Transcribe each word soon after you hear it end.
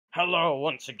Hello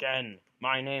once again.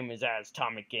 My name is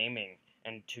AstomicGaming,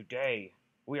 and today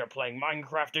we are playing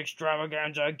Minecraft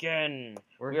Extravaganza again.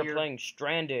 We are here playing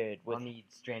Stranded with. on the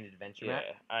Stranded Adventure Yeah, map.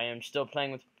 I am still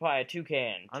playing with Papaya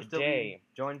Toucan I'm still today. being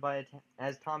joined by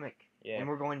Atomic, Yeah. and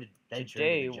we're going to venture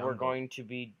Today into the we're jungle. going to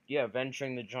be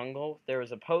venturing the jungle. There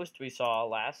was a post we saw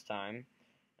last time,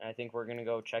 and I think we're gonna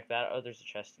go check that. Oh, there's a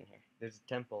chest in here. There's a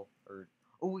temple, oh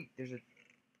wait, there's a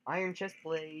iron chest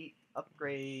plate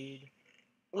upgrade.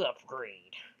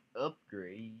 Upgrade.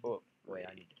 Upgrade. Wait,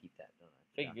 I need to keep that, don't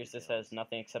I? Figures this has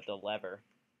nothing except a lever.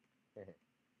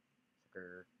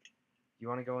 Sucker. You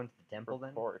want to go into the temple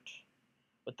Report.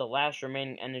 With the last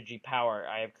remaining energy power,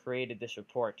 I have created this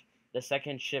report. The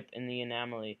second ship in the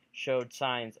anomaly showed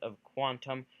signs of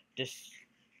quantum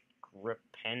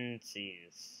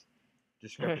discrepancies.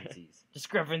 Discrepancies.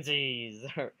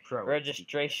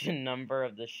 Registration number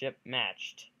of the ship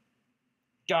matched. ...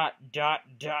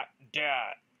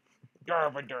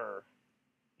 Garbiter.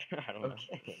 I don't know.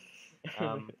 Okay.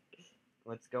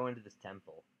 Let's go into this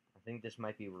temple. I think this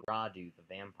might be where Radu the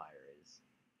vampire is.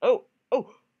 Oh!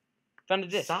 Found a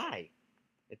disc. Sai.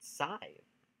 It's Sai.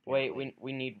 Wait, we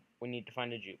need to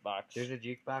find a jukebox. There's a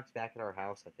jukebox back at our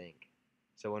house, I think.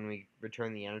 So when we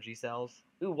return the energy cells,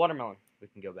 ooh, watermelon. we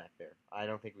can go back there. I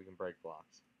don't think we can break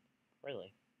blocks.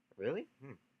 Really? Really?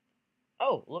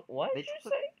 Oh, look, what did you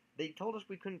say? They told us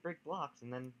we couldn't break blocks,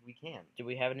 and then we can. Do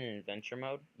we have it in adventure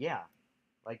mode? Yeah.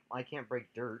 Like, I can't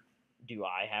break dirt. Do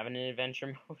I have it in adventure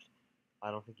mode?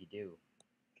 I don't think you do.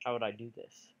 How would I do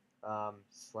this?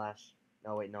 Slash...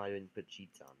 No, wait, no, I didn't put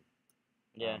cheats on.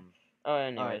 Yeah.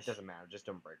 Anyways. Alright, it doesn't matter. Just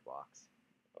don't break blocks.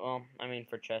 Well, I mean,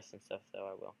 for chests and stuff, though,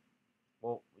 I will.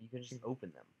 Well, you can just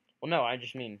open them. Well, no, I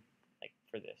just mean, like,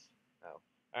 for this. Oh.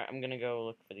 Alright, I'm gonna go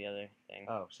look for the other thing.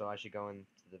 Oh, so I should go into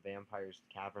the vampire's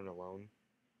cavern alone?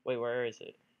 Wait, where is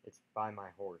it? It's by my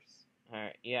horse.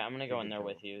 Alright, yeah, I'm gonna go in there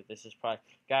with you. This is probably...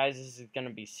 Guys, this is gonna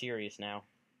be serious now.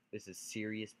 This is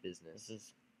serious business. This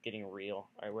is getting real.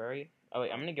 Alright, where are you? Oh,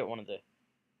 wait, I'm gonna get one of the...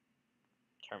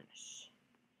 Terminus.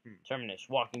 Terminus,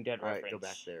 Walking Dead reference. Alright, go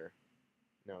back there.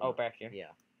 No. Oh, back here? Yeah.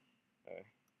 Okay.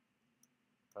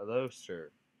 Hello,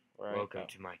 sir. Where Welcome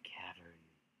to my cavern.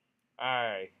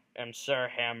 I am Sir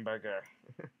Hamburger.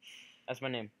 That's my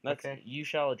name. Okay. You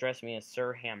shall address me as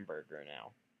Sir Hamburger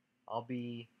now. I'll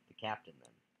be the captain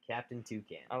then. Captain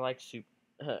Toucan. I like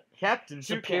Captain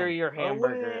Superior Toucan.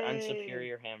 Hamburger. Away. I'm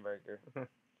Superior Hamburger.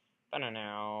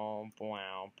 Ba-na-now.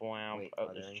 Wow. Wait, Oh, are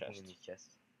there there's a anything chest. in these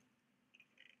chests?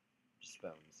 Just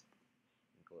bones.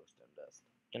 And glowstone dust.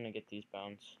 Gonna get these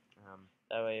bones.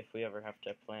 That way, if we ever have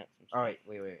to plant some stuff. Alright,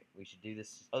 wait. We should do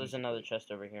this. Oh, there's another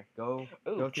chest over here. Go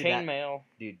Ooh, through chainmail.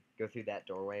 Dude, go through that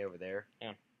doorway over there.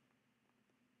 Yeah.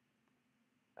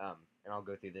 And I'll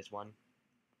go through this one.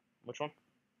 Which one?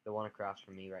 The one across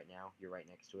from me right now. You're right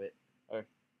next to it. Okay.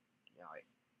 Alright,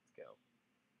 let's go.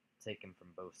 Take him from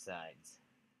both sides.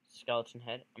 Skeleton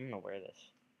head. I'm gonna wear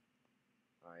this.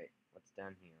 Alright, what's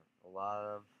down here? A lot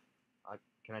of...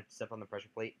 can I step on the pressure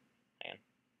plate? Hang on.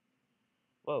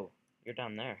 Whoa, you're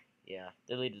down there. Yeah.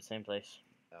 They lead to the same place.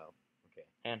 Oh, okay.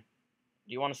 Do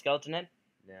you want a skeleton head?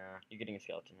 Nah. You're getting a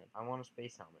skeleton head. I want a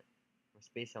space helmet. My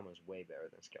space helmet is way better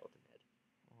than a skeleton head.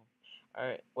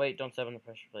 Alright, wait, don't step on the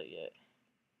pressure plate yet.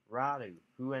 Radu,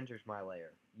 who enters my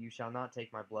lair? You shall not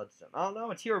take my bloodstone. Oh no,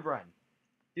 it's Herobrine!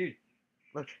 Dude,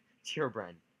 look, it's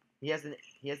Herobrine. He has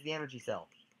the energy cell.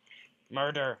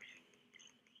 Murder!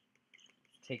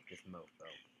 Take this mofo.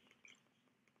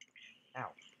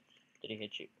 Ow. Did he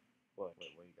hit you? What?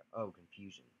 Wait, where you go? Oh,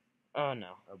 confusion. Oh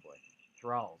no. Oh boy.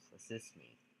 Thralls, assist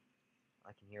me.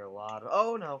 I can hear a lot of...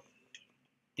 Oh no!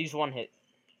 These one hit.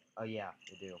 Oh yeah,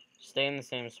 they do. Stay in the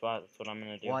same spot, that's what I'm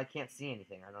gonna do. Well, I can't see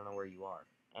anything. I don't know where you are.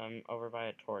 I'm over by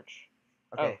a torch.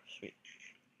 Okay. Oh, sweet.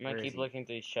 I'm gonna keep looking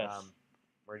through these chests.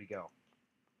 Where'd he go?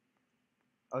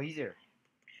 Oh, he's here.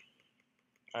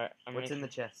 Alright, What's in the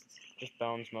chests? Just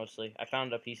bones, mostly. I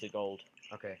found a piece of gold.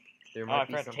 Okay. There might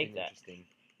be I forgot something to take that. interesting.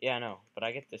 Yeah, I know, but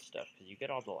I get this stuff, because you get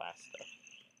all the last stuff.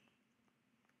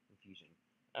 Confusion.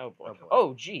 Oh boy. Oh, boy.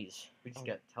 Oh, jeez. We just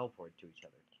got teleported to each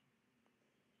other.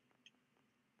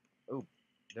 Oh,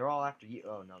 they're all after you.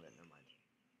 Oh, no, never mind.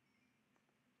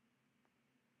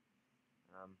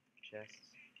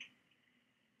 Chests.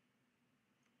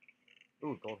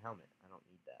 Ooh, gold helmet. I don't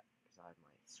need that, because I have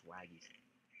my swaggies.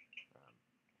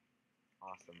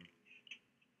 Awesome.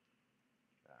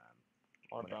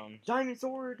 More bones. Diamond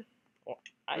sword! Well,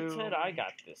 I said I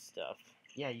got this stuff.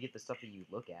 Yeah, you get the stuff that you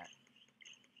look at.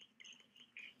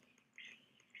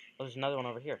 Oh, there's another one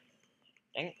over here.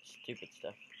 Dang it, stupid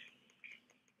stuff.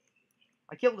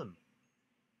 I killed him!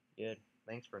 Good.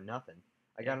 Thanks for nothing.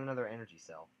 I got another energy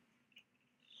cell.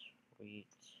 Sweet.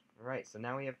 Alright, so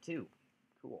now we have 2.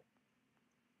 Cool.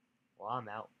 Well, I'm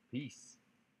out. Peace.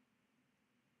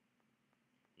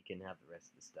 You can have the rest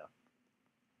of the stuff.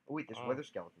 Oh, wait, there's Oh. weather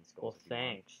skeleton skulls. Well, if you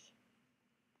want. thanks.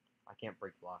 I can't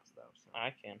break blocks, though, so.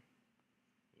 I can.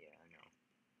 Yeah, I know.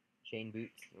 Chain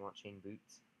boots. You want chain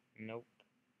boots? Nope.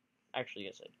 Actually,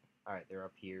 yes, I do. Alright, they're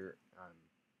up here,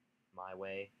 my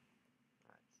way.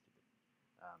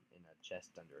 In a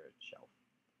chest under a shelf.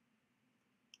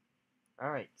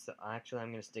 Alright, so actually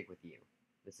I'm gonna stick with you.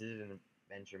 This is an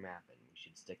adventure map, and we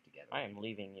should stick together. I am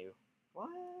leaving you. What?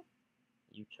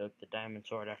 You took the diamond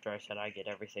sword after I said I get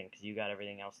everything, because you got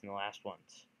everything else in the last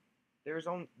ones. There's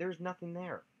nothing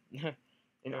there. An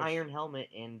There's- iron helmet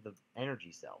and the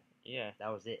energy cell. Yeah, That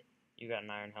was it. you got an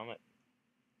iron helmet.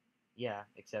 Yeah,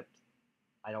 except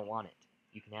I don't want it.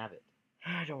 You can have it.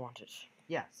 I don't want it.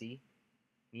 Yeah, see?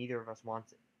 Neither of us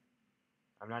wants it.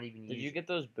 I'm not even Did using you get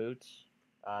those boots?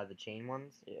 the chain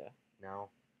ones? Yeah. No.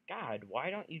 God, why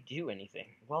don't you do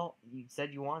anything? Well, you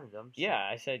said you wanted them. So. Yeah,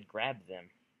 I said grab them.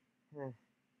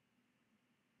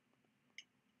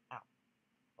 Ow.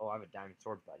 Oh, I have a diamond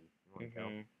sword, buddy. You want to go?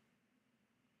 Mhm.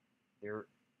 They're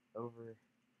over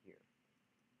here.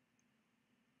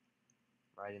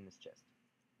 Right in this chest.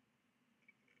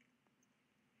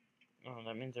 Oh,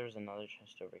 that means there's another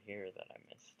chest over here that I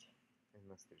missed.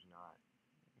 Unless there's not.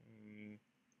 Mm,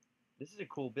 This is a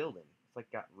cool building. It's like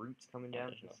got roots coming Yeah, down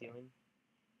there's to the nothing. ceiling.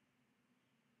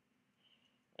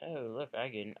 Oh, look, I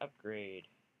get an upgrade.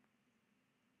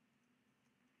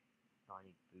 Oh, I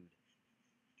need food.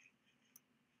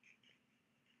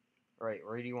 Alright,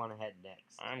 where do you want to head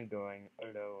next? I'm going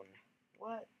alone.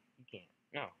 What? You can't.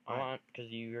 No, I Fine. want,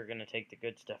 because you're going to take the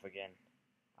good stuff again.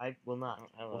 I will not. Oh,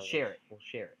 hello We'll there. share it. We'll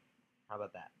share it. How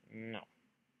about that? No.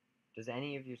 Does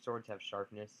any of your swords have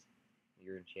sharpness?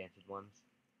 Your enchanted ones?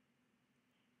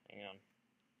 Hang on.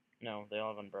 No, they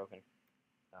all have unbroken.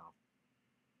 Oh.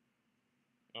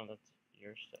 Oh, that's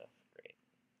your stuff. Great.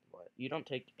 What? You don't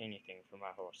take anything from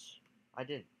my horse. I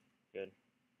didn't. Good.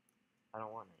 I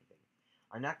don't want anything.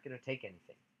 I'm not gonna take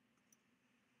anything.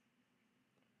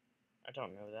 I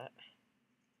don't know that.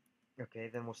 Okay,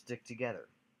 then we'll stick together.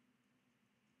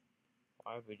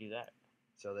 Why would we do that?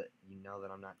 So that you know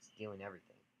that I'm not stealing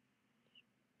everything.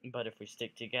 But if we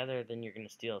stick together, then you're going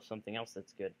to steal something else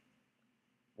that's good.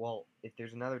 Well, if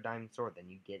there's another diamond sword, then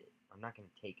you get it. I'm not gonna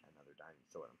take another diamond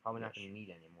sword. I'm probably not Yes. gonna need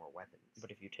any more weapons. But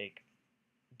if you take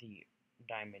the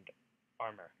diamond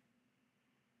armor,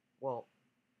 Well,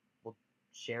 we'll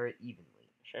share it evenly.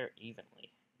 share it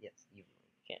evenly. Yes, evenly.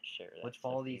 You can't share that. Let's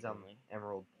follow stuff these evenly.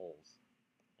 emerald poles.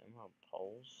 Emerald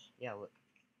poles. Yeah, look.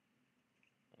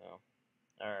 Oh.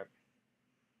 Alright.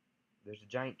 There's a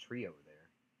giant tree over there.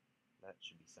 That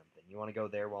should be something. You want to go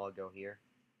there while I go here?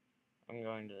 I'm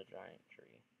going to the giant tree.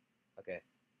 Okay.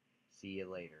 See you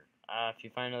later. If you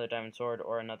find another diamond sword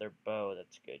or another bow,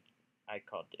 that's good. I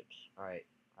call dibs. Alright,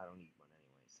 I don't need one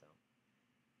anyway, so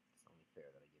it's only fair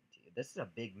that I give it to you. This is a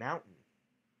big mountain.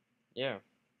 Yeah.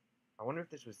 I wonder if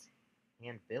this was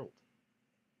hand-built.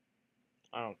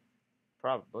 I don't.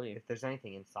 Probably. If there's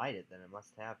anything inside it, then it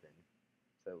must have been.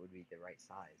 So it would be the right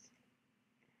size.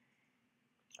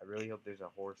 I really hope there's a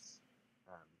horse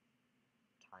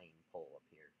tying pole up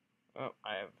here. Oh,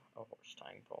 I have a horse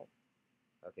tying pole.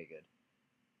 Okay, good.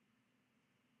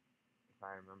 If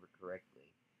I remember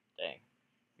correctly, Dang.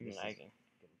 I'm this is lagging.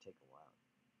 gonna take a while.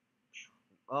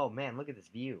 Oh man, look at this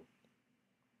view.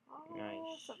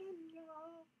 Nice.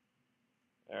 Savannah.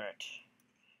 Alright.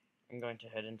 I'm going to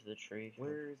head into the tree.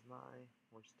 Where's my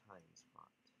horse tying spot?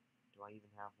 Do I even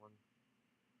have one?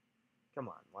 Come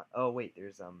on. What? Oh wait,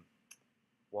 there's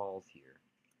walls here.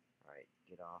 All right,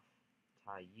 get off.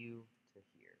 Tie you to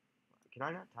here. Can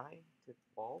I not tie to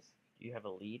walls? Do you have a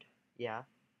lead? Yeah.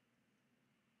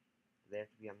 Do they have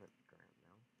to be on the ground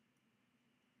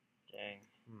now? Dang.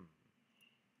 Hmm.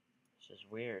 This is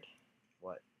weird.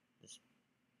 What?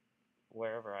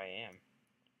 Wherever I am.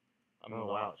 I'm Oh lost.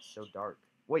 wow, it's so dark.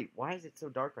 Wait, why is it so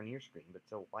dark on your screen but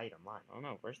so white on mine? I don't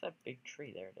know. Where's that big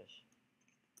tree? There it is.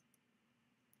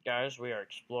 Guys, we are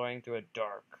exploring through a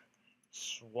dark,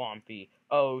 swampy.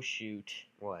 Oh shoot!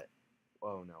 What?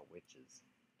 Oh no, witches.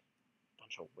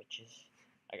 Bunch of witches.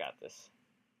 I got this.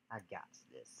 I got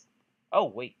this. Oh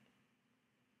wait.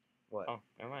 What? Oh,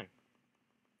 never mind.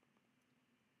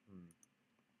 Hmm.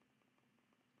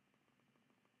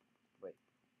 Wait.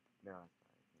 No, it's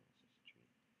not. It's just a tree.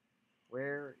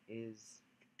 Where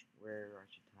I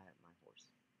should tie up my horse?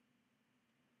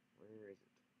 Where is it?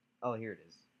 Oh, here it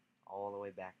is. All the way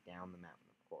back down the mountain,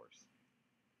 of course.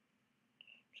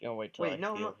 Just gonna wait till Wait, I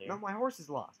no, feel no, my horse is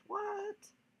lost. What?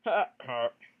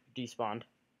 Despawned.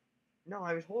 No,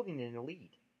 I was holding it in a lead.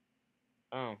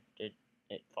 Oh, did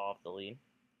it fall off the lead?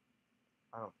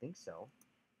 I don't think so.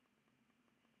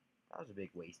 That was a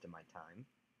big waste of my time.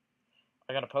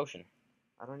 I got a potion.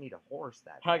 I don't need a horse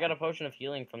that I got bad. a potion of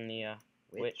healing from the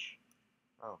witch.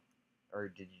 Oh. Or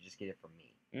did you just get it from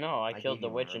me? No, I killed gave the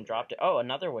you one witch and earlier. dropped it. Oh,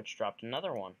 another witch dropped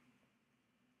another one.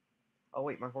 Oh,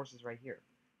 wait, my horse is right here.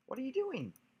 What are you doing?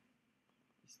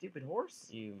 You stupid horse.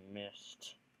 You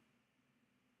missed.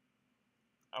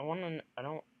 I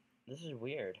don't... This is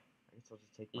weird. I guess I'll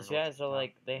just take my These horse guys to the are top.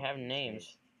 like, they Oh, have here she names.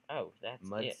 is. Oh, that's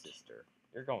Mud it. Sister.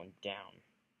 You're going down.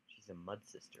 She's a mud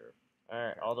sister.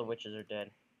 Alright, all the Apparently. witches are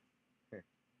dead. Here.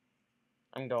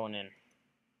 I'm going in.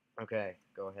 Okay,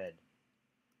 go ahead.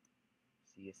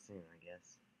 See you soon, I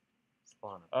guess.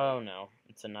 Spawn up. Oh no,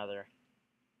 it's another.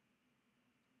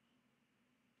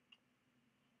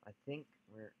 I think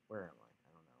where am I?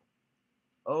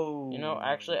 I don't know. Oh. You know,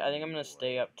 actually, I think I'm gonna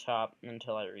stay up top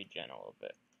until I regen a little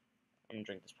bit. I'm gonna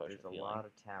drink this potion There's of a healing. lot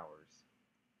of towers.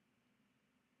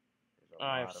 There's a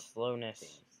I have lot of slowness.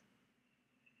 things.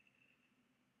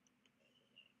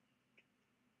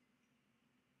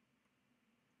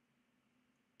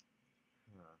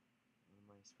 Huh.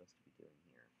 What am I supposed to be doing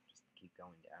here? Just keep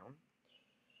going down?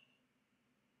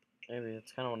 Maybe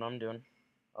that's kind of what I'm doing.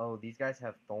 Oh, these guys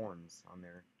have thorns on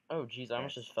their... Oh, jeez, I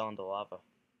almost just fell into lava.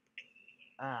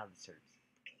 Ah, this hurts.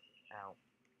 Ow.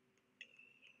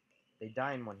 They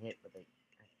die in one hit, but they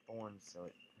have thorns, so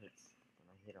it hurts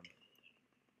when I hit them.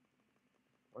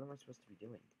 What am I supposed to be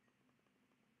doing?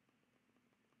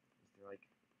 Is there like...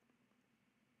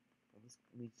 Well, this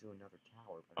leads to another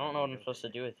tower, but I don't know what I'm supposed to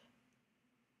do with.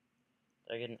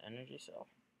 Did I get an energy cell?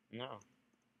 No.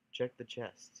 Check the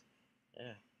chest.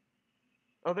 Yeah.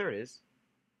 Oh, there it is.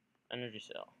 Energy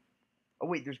cell. Oh,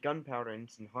 wait, there's gunpowder and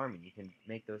instant harming. You can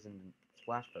make those into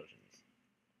splash potions.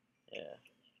 Yeah.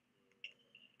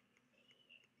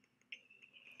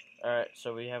 Alright,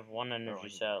 so we have one Oh, I energy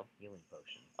need cell. healing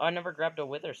potions. Oh, I never grabbed a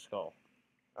wither skull.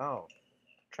 Oh,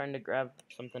 Trying to grab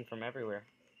something from everywhere.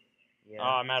 yeah.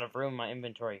 Oh, I'm out of room in my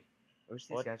inventory. I wish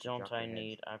these What guys would don't drop I their heads.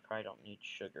 need? I probably don't need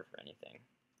sugar for anything.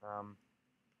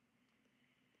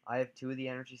 I have 2 of the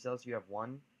energy cells. You have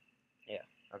 1? Yeah.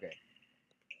 Okay.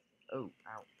 Oh,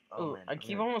 ow. Oh, Ooh, man. I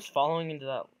keep almost falling into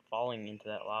that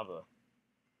lava.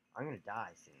 I'm gonna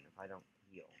die soon if I don't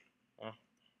heal.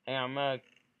 Hang on, I'm gonna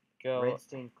go. Red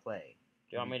stained clay.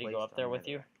 Do you want me to go up there with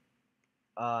you?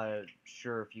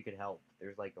 Sure, if you could help.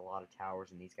 There's like a lot of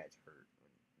towers and these guys hurt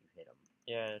when you hit them.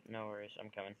 Yeah, no worries, I'm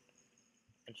coming.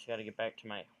 I just gotta get back to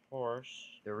my horse.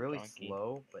 They're really donkey.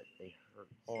 slow, but they hurt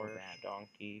Horse, so bad.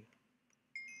 donkey.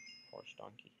 Horse,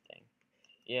 donkey thing.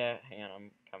 Yeah, hang on,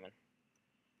 I'm coming.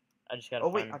 I just gotta Oh,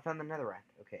 wait, find... I found the netherrack.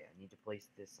 Okay, I need to place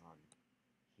this on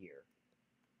here.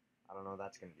 I don't know what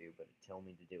that's gonna do, but it told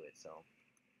me to do it, so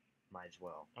might as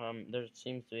well. There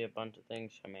seems to be a bunch of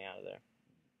things coming out of there.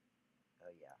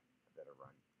 Yeah, I better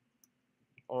run.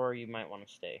 Or you might want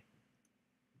to stay.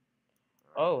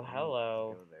 All Oh, right, let me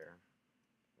hello. Go there.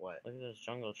 What? Look at those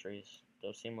jungle trees.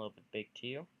 Those seem a little bit big to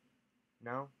you.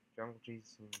 No, jungle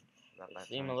trees seem about that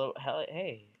Seem size. a little...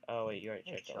 Hey. Oh, wait, you already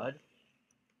Hey, checked Chud. that.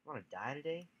 Wanna die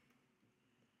today?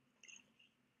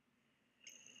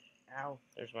 Ow.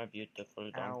 There's my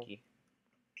beautiful Ow. donkey.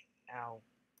 Ow.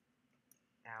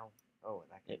 Ow. Oh,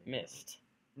 that It missed.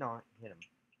 No, it hit him.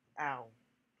 Ow.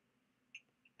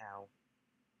 Ow.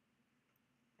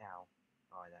 Ow.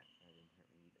 Oh, that didn't hurt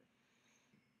me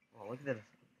either. Oh, look at the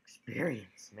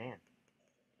experience, man.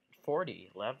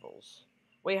 40 levels.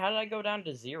 Wait, how did I go down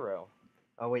to 0?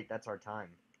 Oh, wait, that's our time.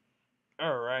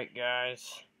 Alright,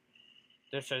 guys.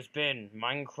 This has been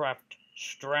Minecraft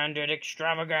Stranded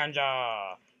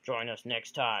Extravaganza. Join us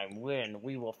next time when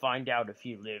we will find out if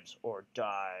he lives or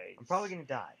dies. I'm probably gonna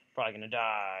die. Probably gonna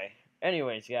die.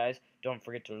 Anyways, guys, don't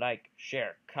forget to like,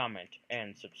 share, comment,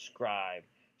 and subscribe.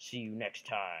 See you next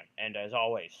time. And as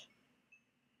always,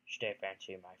 stay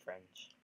fancy, my friends.